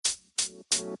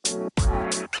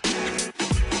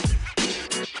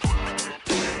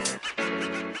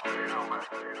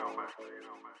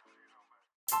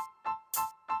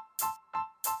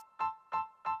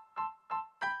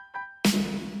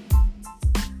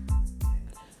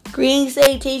Greetings,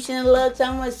 salutation, and love to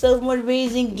all my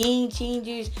self-motivation game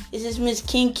changers. This is Miss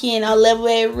Kinky on Level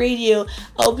Head Radio.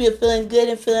 I hope you're feeling good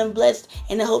and feeling blessed,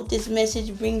 and I hope this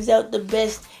message brings out the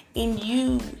best in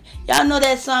you. Y'all know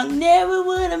that song, Never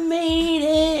Would Have Made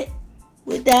It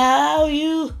Without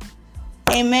You.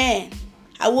 Amen.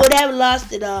 I would have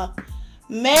lost it all.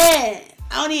 Man,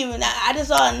 I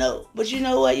just all know. But you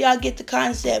know what? Y'all get the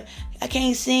concept. I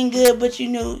can't sing good, but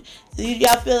y'all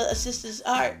feel a sister's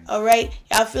heart, all right?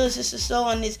 Y'all feel a sister's soul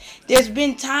on this. There's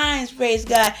been times, praise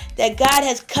God, that God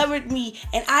has covered me,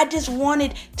 and I just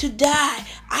wanted to die.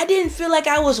 I didn't feel like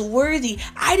I was worthy.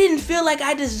 I didn't feel like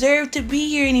I deserved to be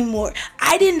here anymore.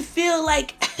 I didn't feel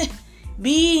like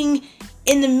being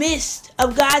in the midst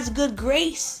of God's good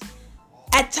grace.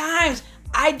 At times,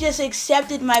 I just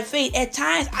accepted my fate. At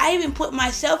times, I even put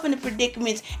myself in the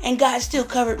predicaments, and God still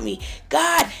covered me.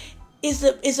 God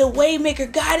is a way maker.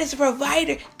 God is a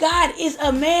provider. God is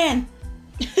a man.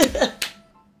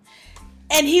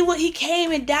 And he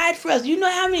came and died for us. You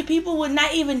know how many people would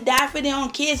not even die for their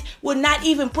own kids, would not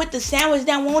even put the sandwich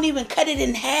down, won't even cut it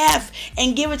in half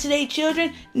and give it to their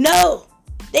children? No.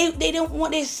 They don't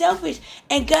want, they're selfish.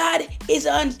 And God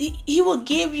he will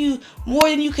give you more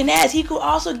than you can ask. He could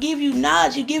also give you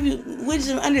knowledge. He'll give you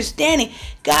wisdom, understanding.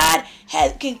 God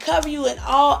can cover you in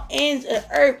all ends of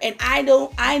the earth. And I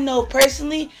know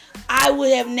personally, I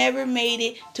would have never made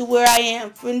it to where I am.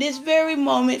 From this very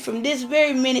moment, from this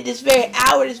very minute, this very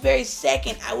hour, this very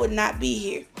second, I would not be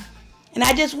here. And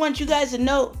I just want you guys to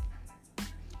know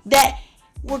that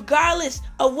regardless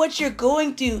of what you're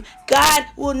going through, God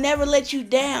will never let you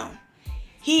down.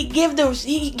 He gives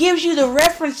you the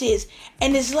references,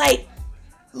 and it's like,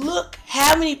 look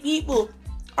how many people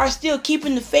are still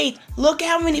keeping the faith. Look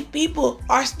how many people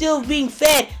are still being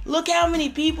fed. Look how many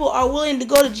people are willing to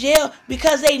go to jail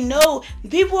because they know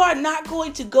people are not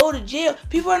going to go to jail.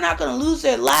 People are not going to lose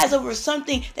their lives over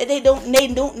something that they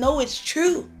don't know it's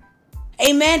true.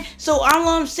 Amen. So all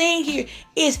I'm saying here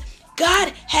is,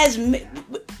 God has,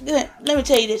 let me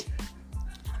tell you this.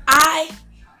 I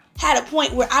had a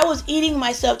point where I was eating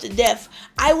myself to death.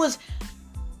 I was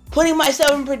putting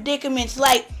myself in predicaments.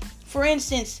 Like, for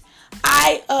instance,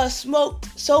 I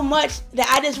smoked so much that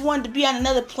I just wanted to be on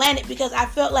another planet because I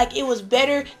felt like it was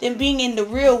better than being in the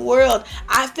real world.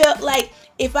 I felt like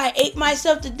if I ate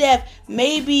myself to death,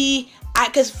 maybe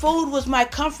because food was my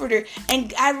comforter,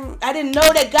 and I didn't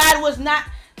know that God was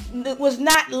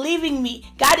not leaving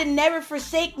me. God did never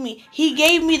forsake me. He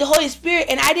gave me the Holy Spirit,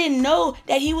 and I didn't know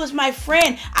that He was my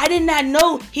friend. I did not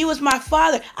know He was my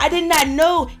Father. I did not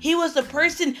know He was the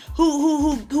person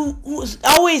who's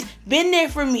always been there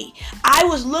for me. I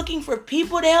was looking for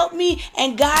people to help me,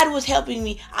 and God was helping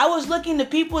me. I was looking to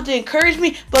people to encourage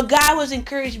me, but God was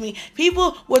encouraging me.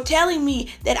 People were telling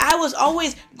me that I was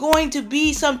always going to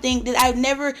be something that I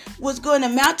never was going to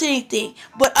amount to anything.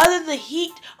 But under the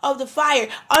heat of the fire,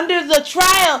 under the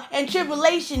trial and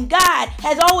tribulation, God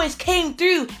has always came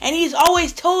through, and He's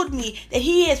always told me that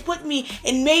He has put me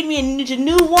and made me into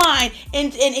new wine,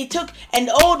 and He took an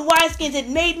old wineskins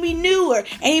and made me newer,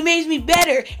 and He made me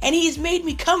better, and He's made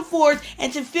me come forth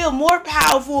and to feel more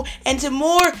powerful and to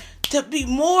be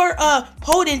more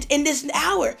potent in this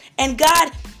hour. And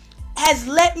God has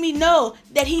let me know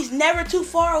that He's never too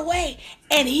far away,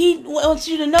 and He wants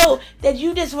you to know that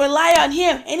you just rely on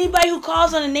Him. Anybody who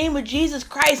calls on the name of Jesus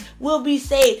Christ will be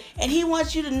saved, and He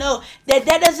wants you to know that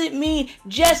doesn't mean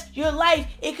just your life.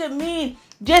 It could mean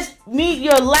just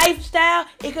your lifestyle.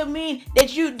 It could mean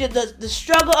that you the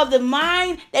struggle of the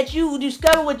mind, that you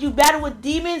discover what you battle with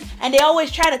demons, and they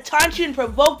always try to taunt you and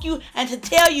provoke you and to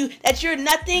tell you that you're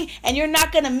nothing and you're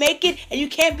not going to make it and you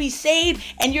can't be saved,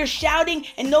 and you're shouting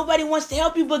and nobody wants to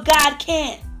help you, but God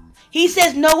can. He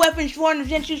says no weapon formed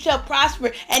against you shall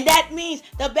prosper, and that means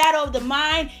the battle of the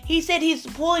mind. He said He's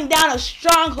pulling down of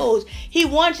strongholds. He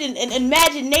wants in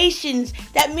imaginations.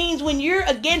 That means when you're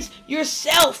against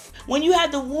yourself, when you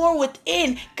have the war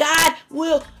within, God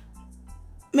will,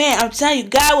 man, I'm telling you,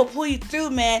 God will pull you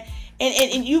through, man,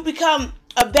 and you become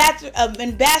an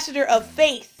ambassador of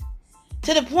faith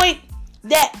to the point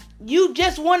that you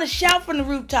just want to shout from the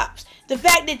rooftops. The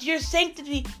fact that your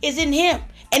sanctity is in Him.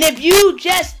 And if you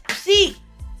just see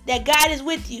that God is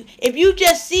with you, if you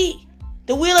just see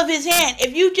the will of His hand,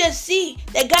 if you just see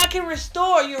that God can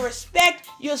restore your respect,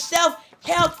 your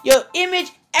self-health, your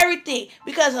image, everything.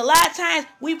 Because a lot of times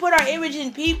we put our image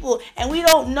in people and we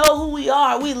don't know who we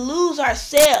are. We lose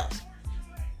ourselves.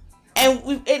 And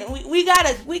And we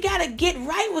gotta get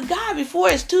right with God before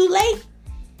it's too late.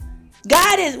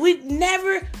 We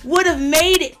never would have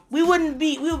made it. We would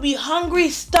be hungry,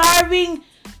 starving.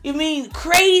 You mean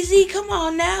crazy? Come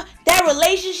on now. That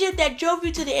relationship that drove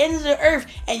you to the ends of the earth,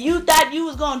 and you thought you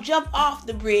was gonna jump off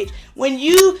the bridge. When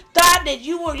you thought that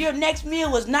your next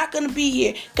meal was not gonna be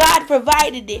here, God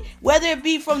provided it. Whether it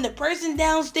be from the person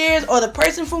downstairs or the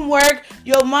person from work,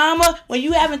 your mama, when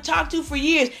you haven't talked to for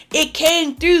years, it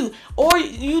came through. Or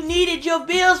you needed your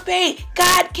bills paid,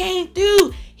 God came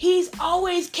through. He's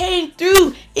always came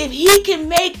through. If he can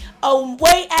make a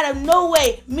way out of no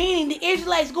way, meaning the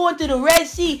Israelites going through the Red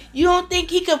Sea, you don't think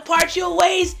he can part your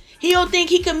ways? He don't think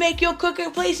he can make your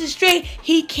crooked places straight?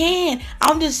 He can.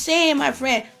 I'm just saying, my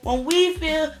friend, when we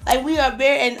feel like we are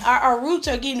bare and our roots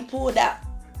are getting pulled out,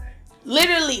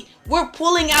 literally, we're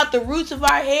pulling out the roots of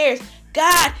our hairs.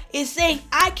 God is saying,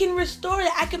 I can restore it.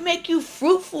 I can make you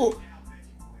fruitful.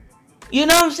 You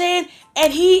know what I'm saying?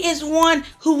 And he is one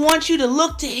who wants you to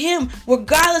look to him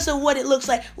regardless of what it looks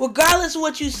like, regardless of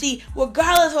what you see,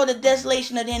 regardless of the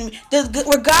desolation of the enemy,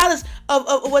 regardless of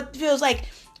what feels like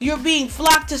you're being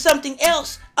flocked to something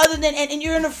else other than, and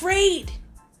you're afraid.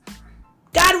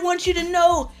 God wants you to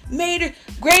know greater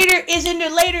is in the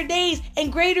later days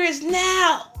and greater is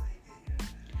now.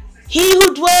 He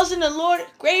who dwells in the Lord,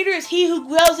 greater is he who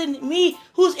dwells in me,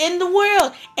 who's in the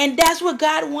world. And that's what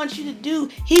God wants you to do.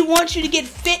 He wants you to get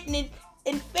fit in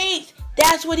faith.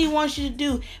 That's what he wants you to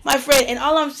do, my friend. And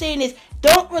all I'm saying is,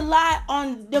 don't rely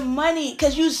on the money,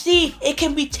 because you see it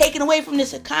can be taken away from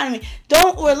this economy.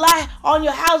 Don't rely on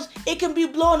your house. It can be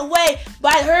blown away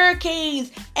by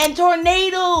hurricanes and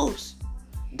tornadoes.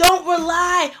 Don't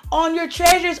rely on your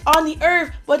treasures on the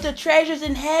earth, but the treasures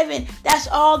in heaven. That's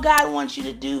all God wants you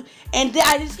to do. And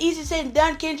it's easy said than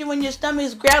done, Kendra, when your stomach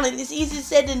is growling. It's easier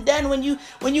said than done when you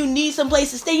need some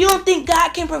place to stay. You don't think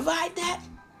God can provide that?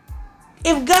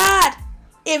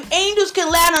 If angels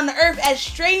can land on the earth as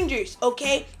strangers,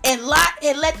 okay, and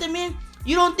let them in,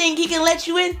 you don't think he can let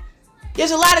you in?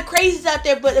 There's a lot of crazies out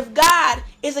there, but if God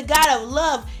is a God of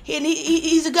love, and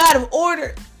he's a God of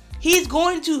order, he's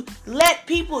going to let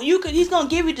people, he's going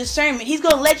to give you discernment. He's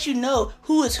going to let you know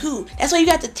who is who. That's why you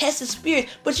got to test the spirit.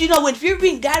 But you know, if you're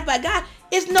being guided by God,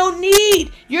 it's no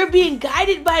need. You're being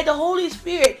guided by the Holy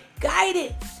Spirit.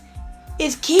 Guidance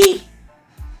is key.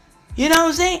 You know what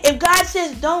I'm saying? If God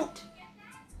says don't.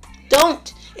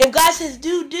 If God says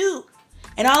do.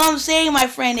 And all I'm saying, my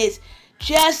friend, is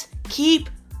just keep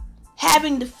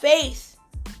having the faith.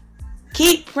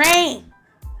 Keep praying.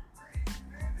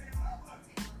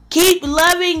 Keep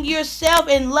loving yourself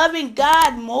and loving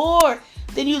God more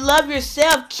than you love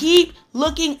yourself. Keep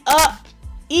looking up.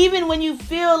 Even when you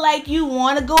feel like you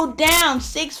want to go down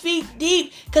 6 feet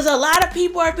deep. Because a lot of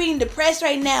people are being depressed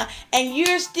right now. And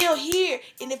you're still here.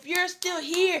 And if you're still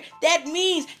here, that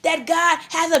means that God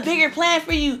has a bigger plan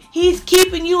for you. He's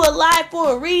keeping you alive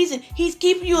for a reason. He's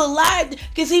keeping you alive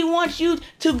because he wants you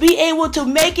to be able to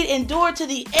make it endure to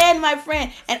the end, my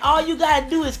friend. And all you got to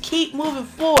do is keep moving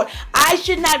forward. I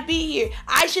should not be here.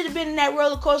 I should have been in that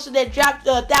roller coaster that dropped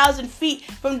 1,000 feet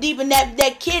from deep. And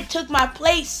that kid took my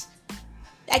place.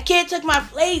 That kid took my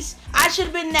place. I should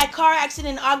have been in that car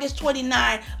accident August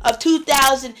 29 of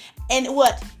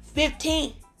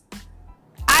 2015.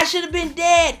 I should have been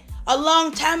dead a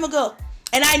long time ago.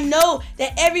 And I know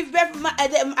that every breath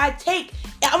that I take,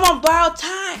 I'm on borrowed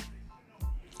time.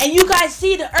 And you guys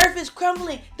see the earth is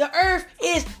crumbling. The earth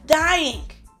is dying.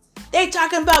 They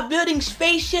talking about building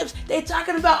spaceships. They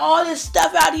talking about all this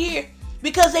stuff out here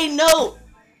because they know.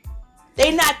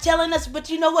 They not telling us, but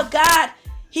you know what, God?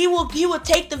 He will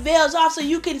take the veils off so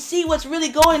you can see what's really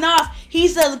going on.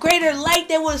 He's a greater light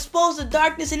that will expose the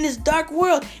darkness in this dark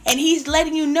world. And he's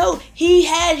letting you know he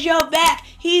has your back.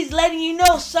 He's letting you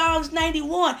know Psalms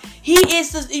 91. He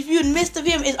is, if you're in the midst of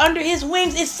him, is under his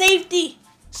wings is safety.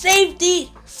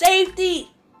 Safety. Safety.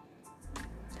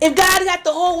 If God got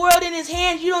the whole world in his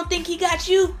hands, you don't think he got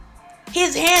you?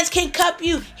 His hands can cup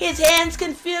you. His hands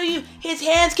can fill you. His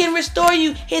hands can restore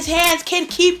you. His hands can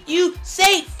keep you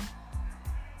safe.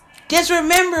 Just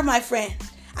remember, my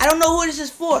friends, I don't know who this is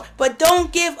for, but don't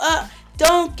give up.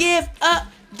 Don't give up.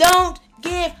 Don't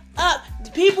give up.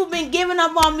 People been giving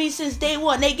up on me since day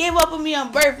one. They gave up on me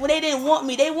on birth when they didn't want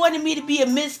me. They wanted me to be a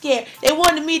miscarriage. They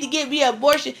wanted me to get me an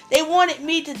abortion. They wanted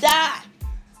me to die.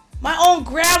 My own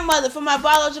grandmother from my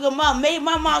biological mom made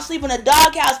my mom sleep in a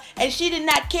doghouse, and she did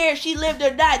not care if she lived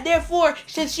or died. Therefore,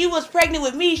 since she was pregnant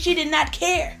with me, she did not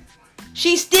care.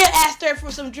 She still asked her for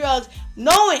some drugs,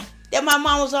 knowing that my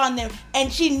mom was on them,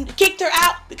 and she kicked her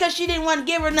out because she didn't want to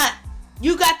give her none.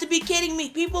 You got to be kidding me.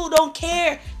 People don't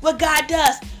care what God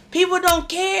does. People don't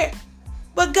care.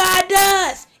 But God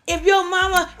does. If your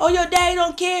mama or your daddy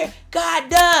don't care, God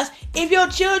does. If your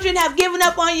children have given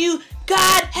up on you,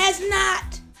 God has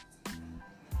not.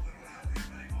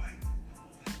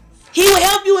 He will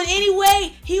help you in any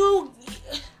way.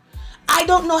 I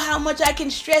don't know how much I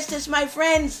can stress this, my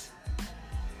friends.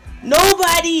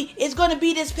 Nobody is going to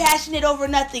be this passionate over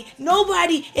nothing.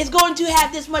 Nobody is going to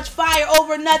have this much fire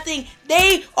over nothing.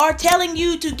 They are telling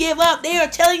you to give up. They are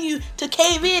telling you to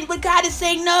cave in. But God is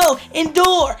saying no.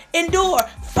 Endure.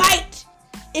 Fight.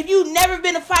 If you've never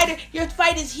been a fighter, your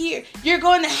fight is here. You're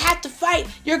going to have to fight.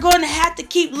 You're going to have to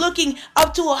keep looking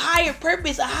up to a higher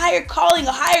purpose, a higher calling,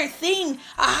 a higher thing,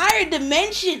 a higher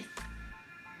dimension.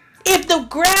 If the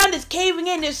ground is caving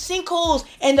in, there's sinkholes,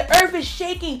 and the earth is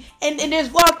shaking, and there's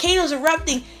volcanoes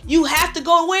erupting, you have to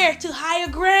go where? To higher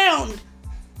ground.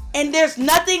 And there's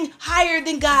nothing higher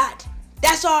than God.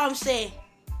 That's all I'm saying.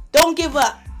 Don't give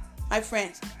up, my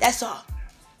friends. That's all.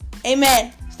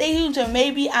 Amen. Stay tuned to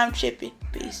Maybe I'm Tripping.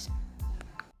 Peace.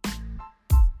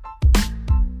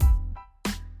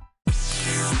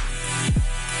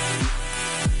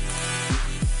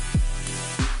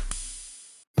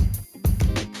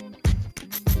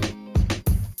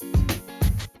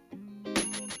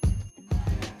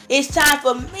 It's time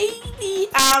for Maybe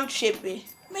I'm Tripping.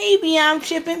 Maybe I'm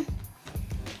tripping.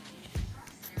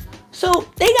 So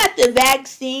they got the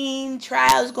vaccine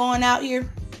trials going out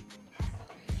here.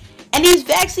 And these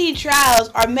vaccine trials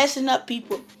are messing up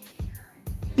people.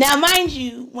 Now, mind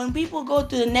you, when people go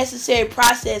through the necessary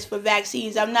process for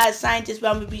vaccines, I'm not a scientist, but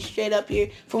I'm going to be straight up here.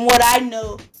 From what I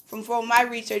know, from my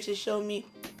research has shown me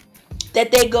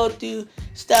that they go through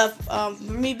stuff.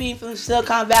 For me being from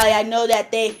Silicon Valley, I know that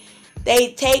they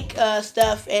take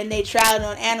stuff and they try it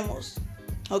on animals.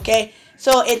 Okay?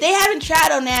 So if they haven't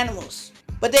tried on animals,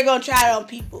 but they're going to try it on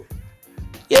people,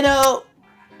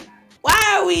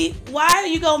 why are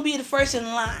you going to be the first in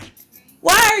line?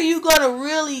 Why are you going to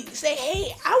really say,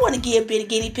 hey, I want to get a bit of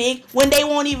guinea pig when they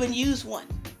won't even use one?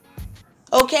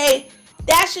 Okay?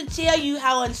 That should tell you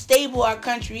how unstable our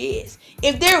country is.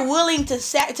 If they're willing to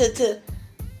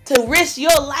risk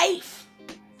your life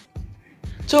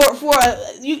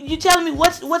you telling me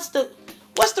what's the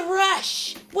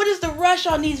rush? What is the rush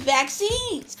on these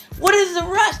vaccines? What is the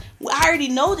rush? Well, I already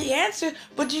know the answer,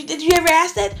 but did you ever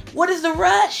ask that? What is the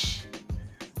rush?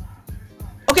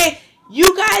 Okay,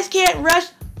 you guys can't rush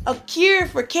a cure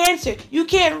for cancer. You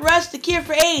can't rush the cure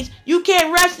for AIDS. You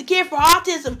can't rush the cure for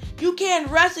autism. You can't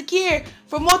rush the cure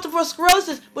for multiple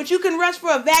sclerosis, but you can rush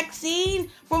for a vaccine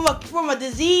from a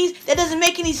disease that doesn't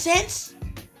make any sense.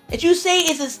 That you say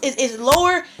is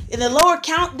lower in a lower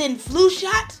count than flu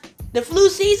shots, the flu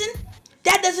season.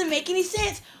 That doesn't make any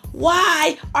sense.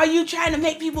 Why are you trying to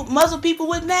make muzzle people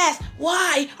with masks?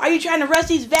 Why are you trying to rush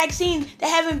these vaccines that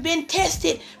haven't been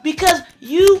tested? Because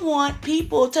you want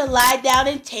people to lie down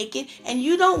and take it, and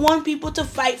you don't want people to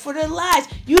fight for their lives.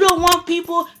 You don't want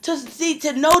people to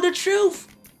know the truth.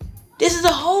 This is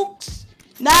a hoax.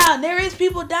 Nah, there is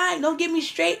people dying. Don't get me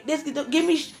straight.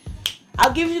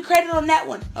 I'll give you credit on that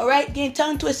one, all right? Getting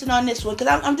tongue twisted on this one,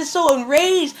 because I'm just so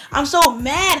enraged. I'm so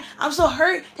mad. I'm so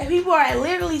hurt that people are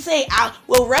literally saying,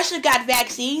 well, Russia got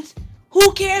vaccines.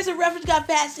 Who cares if Russia got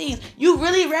vaccines? You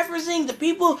really referencing the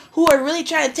people who are really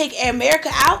trying to take America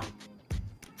out?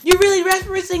 You really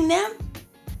referencing them?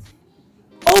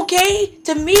 Okay,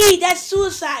 to me, that's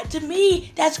suicide. To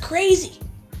me, that's crazy.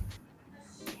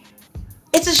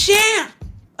 It's a sham,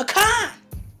 a con.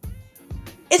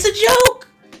 It's a joke.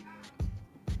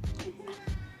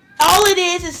 All it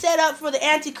is set up for the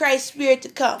Antichrist spirit to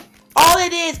come. All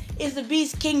it is the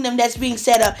beast kingdom that's being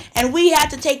set up. And we have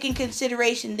to take in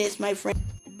consideration this, my friend.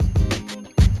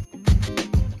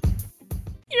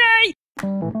 Yay!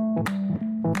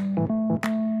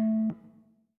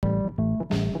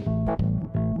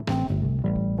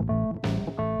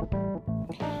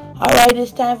 Alright,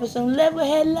 it's time for some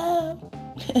level-head love.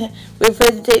 We're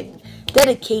present to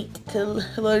dedicate to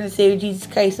Lord and Savior Jesus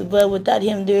Christ above. Without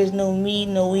him, there is no me,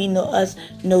 no we, no us,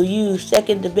 no you.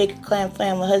 Second, the Baker Clan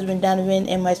family, my husband Donovan,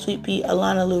 and my sweet pea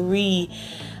Alana Lurie.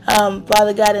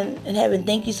 Father God in heaven,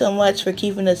 thank you so much for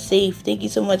keeping us safe. Thank you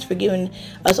so much for giving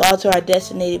us all to our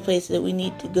designated places that we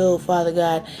need to go, Father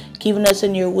God. Keeping us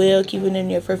in your will, keeping in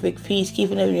your perfect peace,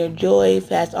 keeping us in your joy,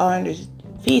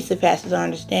 peace that passes our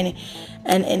understanding,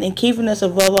 and keeping us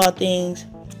above all things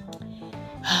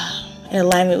in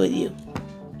alignment with you.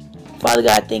 Father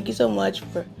God, thank you so much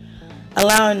for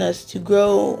allowing us to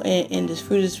grow in this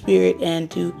fruit of the Spirit,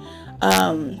 and for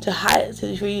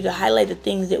you to highlight the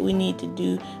things that we need to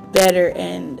do better.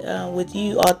 And with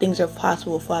you, all things are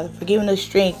possible, Father. For giving us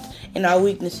strength in our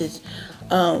weaknesses,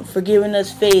 for giving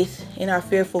us faith in our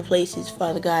fearful places,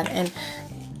 Father God, and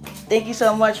Thank you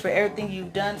so much for everything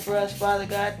you've done for us, Father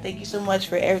God. Thank you so much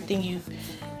for everything you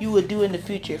will do in the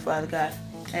future, Father God.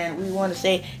 And we want to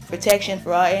say protection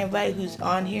for everybody who's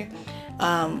on here.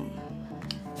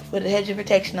 Put a hedge of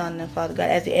protection on them, Father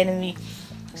God, as the enemy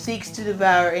seeks to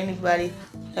devour anybody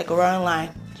that go wrong line.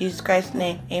 In Jesus Christ's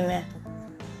name, amen.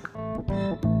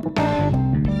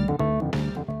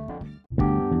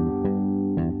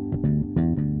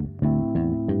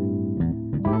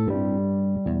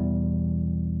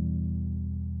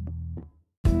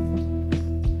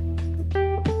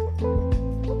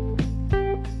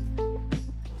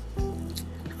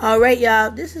 Alright,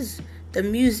 y'all, this is the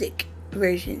music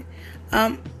version.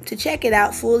 To check it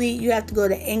out fully, you have to go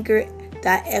to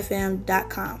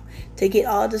anchor.fm.com to get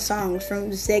all the songs from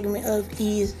the segment of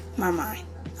Ease My Mind.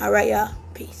 Alright, y'all,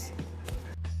 peace.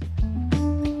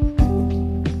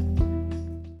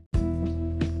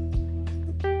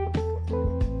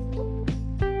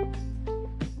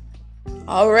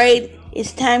 Alright,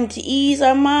 it's time to ease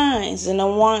our minds and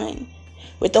unwind.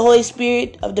 With the Holy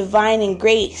Spirit of divine and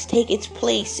grace take its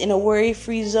place in a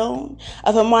worry-free zone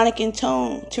of harmonic and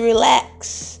tone to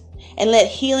relax and let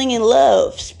healing and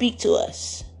love speak to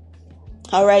us.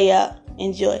 All right, y'all.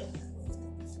 Enjoy.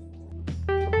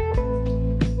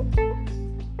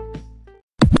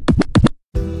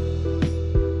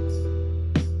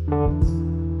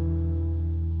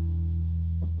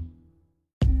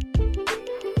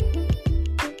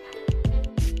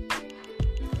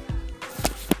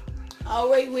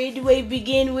 Alright, where do I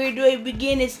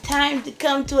begin? It's time to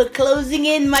come to a closing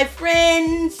in, my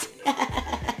friends.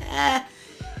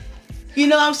 You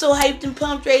know, I'm so hyped and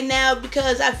pumped right now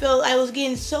because I felt I was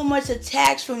getting so much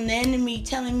attacks from the enemy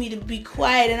telling me to be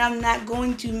quiet, and I'm not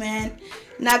going to, man.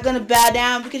 Not going to bow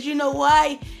down, because you know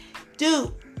why?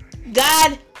 Dude,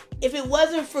 God, if it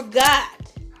wasn't for God,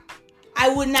 I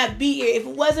would not be here. If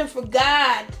it wasn't for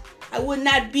God, I would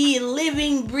not be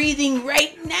living, breathing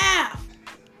right now.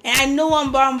 And I know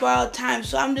I'm on borrowed time,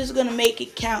 so I'm just going to make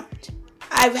it count.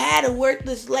 I've had a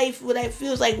worthless life, what I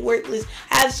feels like worthless.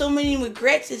 I have so many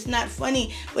regrets, it's not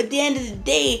funny. But at the end of the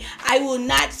day, I will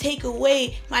not take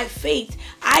away my faith.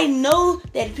 I know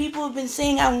that people have been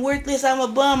saying I'm worthless, I'm a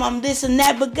bum, I'm this and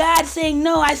that. But God's saying,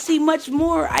 no, I see much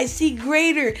more. I see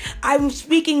greater. I'm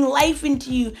speaking life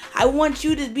into you. I want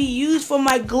you to be used for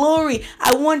my glory.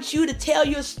 I want you to tell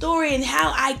your story and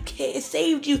how I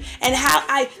saved you and how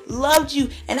I loved you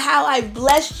and how I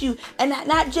blessed you. And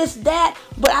not just that,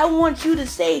 but I want you to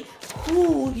say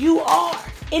who you are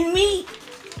in me.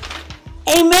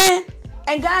 Amen.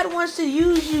 And God wants to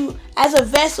use you as a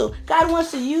vessel. God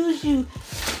wants to use you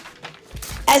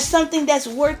as something that's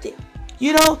worth it.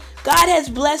 You know, God has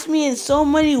blessed me in so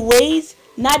many ways,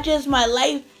 not just my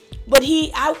life, but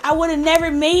I would have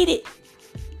never made it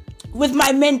with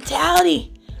my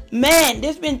mentality. Man,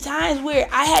 there's been times where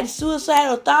I had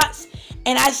suicidal thoughts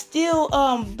and I still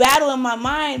battle in my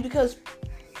mind because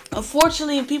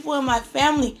unfortunately, people in my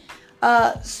family,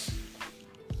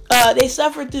 they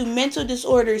suffer through mental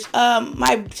disorders. Two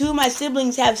of my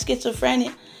siblings have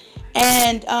schizophrenia,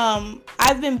 and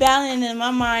I've been battling in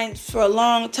my mind for a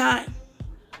long time.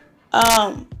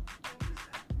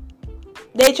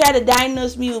 They try to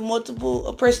diagnose me with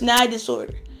multiple personality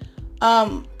disorder.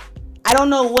 I don't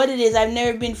know what it is. I've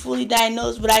never been fully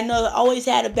diagnosed, but I know I always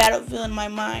had a battlefield in my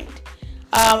mind.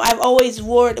 I've always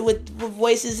warred with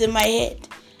voices in my head.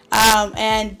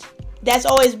 And that's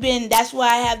why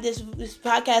I have this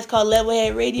podcast called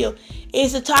Levelhead Radio,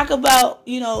 is to talk about,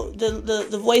 you know,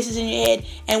 the voices in your head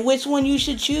and which one you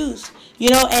should choose, you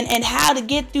know, and how to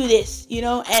get through this, you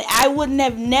know. And I wouldn't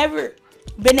have never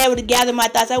been able to gather my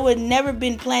thoughts. I would have never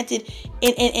been planted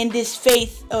in this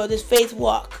faith or this faith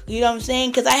walk. You know what I'm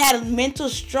saying? Because I had mental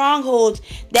strongholds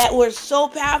that were so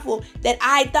powerful that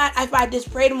I thought if I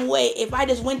just prayed them away, if I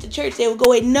just went to church, they would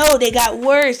go away. No, they got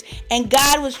worse. And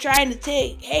God was trying to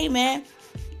take, hey man,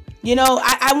 you know,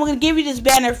 I'm going to give you this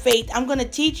banner of faith. I'm going to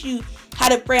teach you how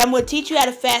to pray. I'm going to teach you how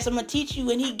to fast. I'm going to teach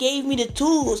you. And he gave me the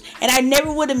tools. And I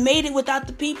never would have made it without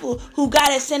the people who God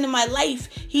has sent in my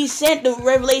life. He sent the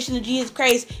revelation of Jesus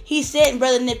Christ. He sent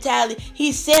Brother Neptali.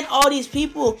 He sent all these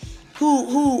people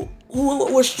who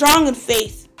were strong in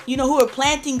faith, you know, who were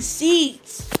planting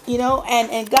seeds, you know,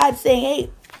 and God's saying,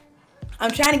 hey,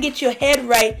 I'm trying to get your head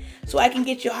right so I can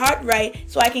get your heart right,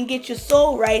 so I can get your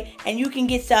soul right, and you can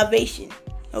get salvation.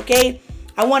 Okay?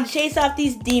 I want to chase off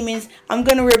these demons. I'm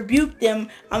going to rebuke them.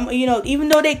 Even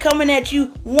though they're coming at you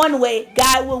one way,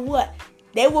 God will what?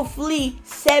 They will flee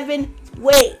 7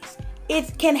 ways.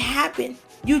 It can happen.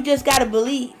 You just got to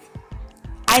believe.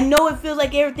 I know it feels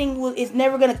like everything is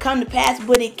never going to come to pass,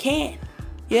 but it can.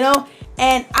 You know?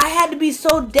 And I had to be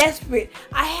so desperate.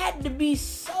 I had to be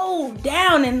so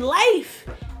down in life,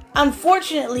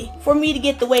 unfortunately, for me to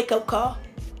get the wake-up call.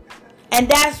 And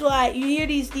that's why you hear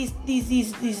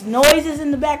these noises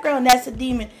in the background. That's a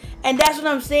demon. And that's what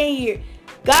I'm saying here.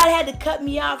 God had to cut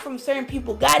me off from certain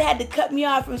people. God had to cut me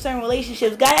off from certain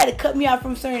relationships. God had to cut me off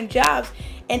from certain jobs.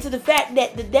 And to the fact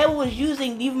that the devil was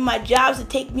using even my jobs to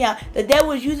take me out. The devil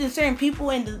was using certain people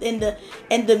in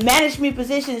the management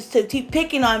positions to keep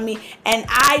picking on me. And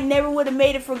I never would have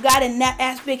made it for God in that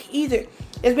aspect either.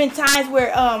 There's been times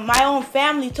where my own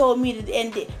family told me to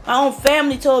end it. My own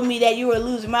family told me that you were a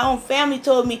loser. My own family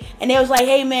told me, and they was like,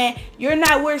 hey man, you're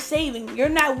not worth saving. You're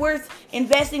not worth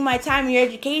investing my time in your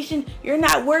education. You're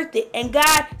not worth it. And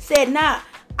God said, nah,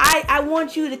 I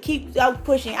want you to keep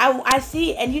pushing. I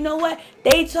see it. And you know what?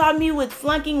 They taught me with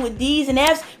flunking with D's and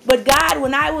F's. But God,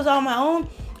 when I was on my own,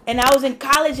 and I was in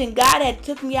college, and God had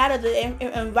took me out of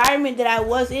the environment that I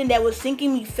was in that was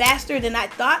sinking me faster than I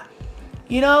thought.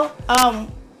 You know,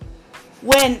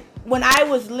 when I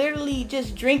was literally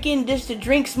just drinking just to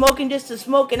drink, smoking just to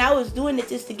smoke, and I was doing it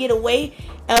just to get away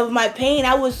of my pain,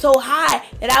 I was so high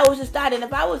that I was just thought, and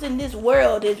if I was in this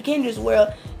world, this Kendra's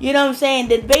world, you know what I'm saying,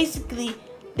 that basically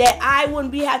that I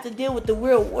wouldn't have to deal with the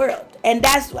real world. And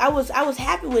that's I was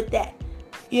happy with that,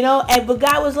 you know. And but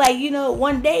God was like, you know,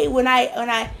 one day when I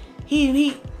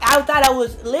thought I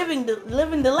was living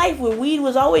the life where weed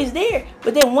was always there.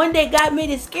 But then one day God made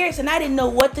it scarce and I didn't know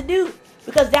what to do.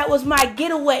 Because that was my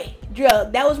getaway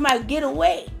drug. That was my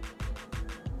getaway.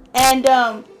 And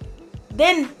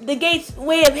then the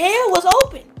gateway of hell was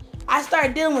open. I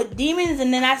started dealing with demons,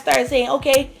 and then I started saying,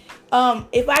 okay,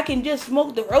 if I can just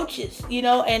smoke the roaches, you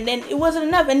know, and then it wasn't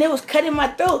enough, and it was cutting my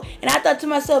throat. And I thought to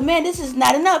myself, man, this is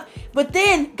not enough. But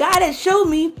then God had showed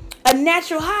me a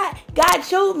natural high. God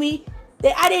showed me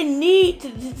that I didn't need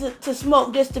to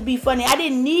smoke just to be funny. I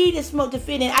didn't need to smoke to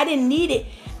fit in. I didn't need it.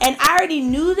 And I already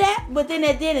knew that. But then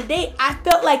at the end of the day, I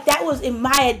felt like that was in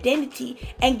my identity.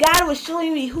 And God was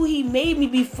showing me who he made me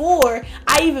before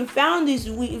I even found these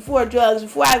before drugs,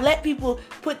 before I let people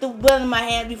put the blunt in my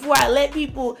hand, before I let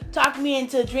people talk me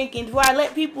into drinking, before I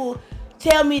let people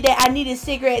tell me that I needed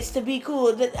cigarettes to be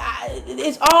cool.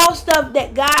 It's all stuff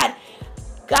that God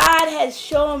has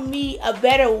shown me a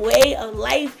better way of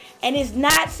life. And it's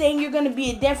not saying you're going to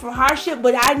be a death from hardship,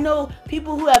 but I know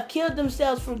people who have killed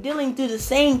themselves for dealing through the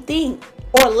same thing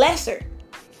or lesser.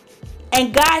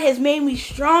 And God has made me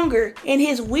stronger in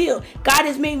his will. God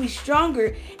has made me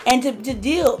stronger and to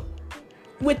deal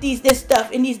with this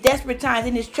stuff in these desperate times,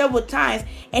 in these troubled times.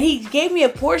 And he gave me a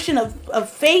portion of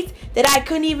faith that I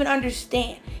couldn't even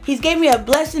understand. He's gave me a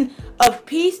blessing of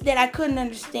peace that I couldn't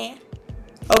understand.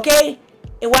 Okay?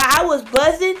 And while I was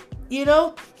buzzing, you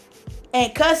know,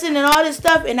 and cussing and all this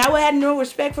stuff, and I had no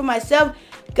respect for myself,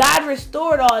 God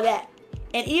restored all that.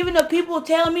 And even though people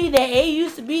tell me that, hey,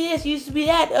 used to be this, used to be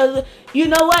that, you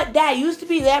know what, that used to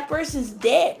be, that person's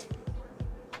dead.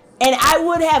 And I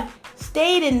would have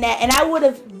stayed in that, and I would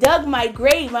have dug my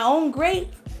grave, my own grave,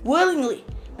 willingly,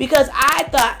 because I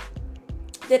thought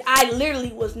that I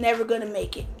literally was never going to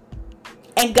make it.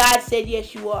 And God said,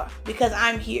 yes, you are, because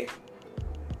I'm here,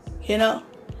 you know.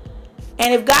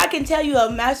 And if God can tell you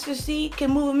a mustard seed can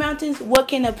move mountains, what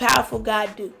can a powerful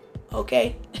God do?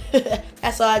 Okay?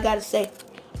 That's all I got to say.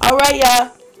 All right,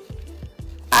 y'all.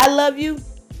 I love you.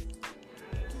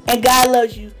 And God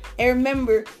loves you. And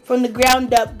remember, from the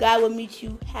ground up, God will meet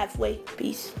you halfway.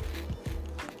 Peace.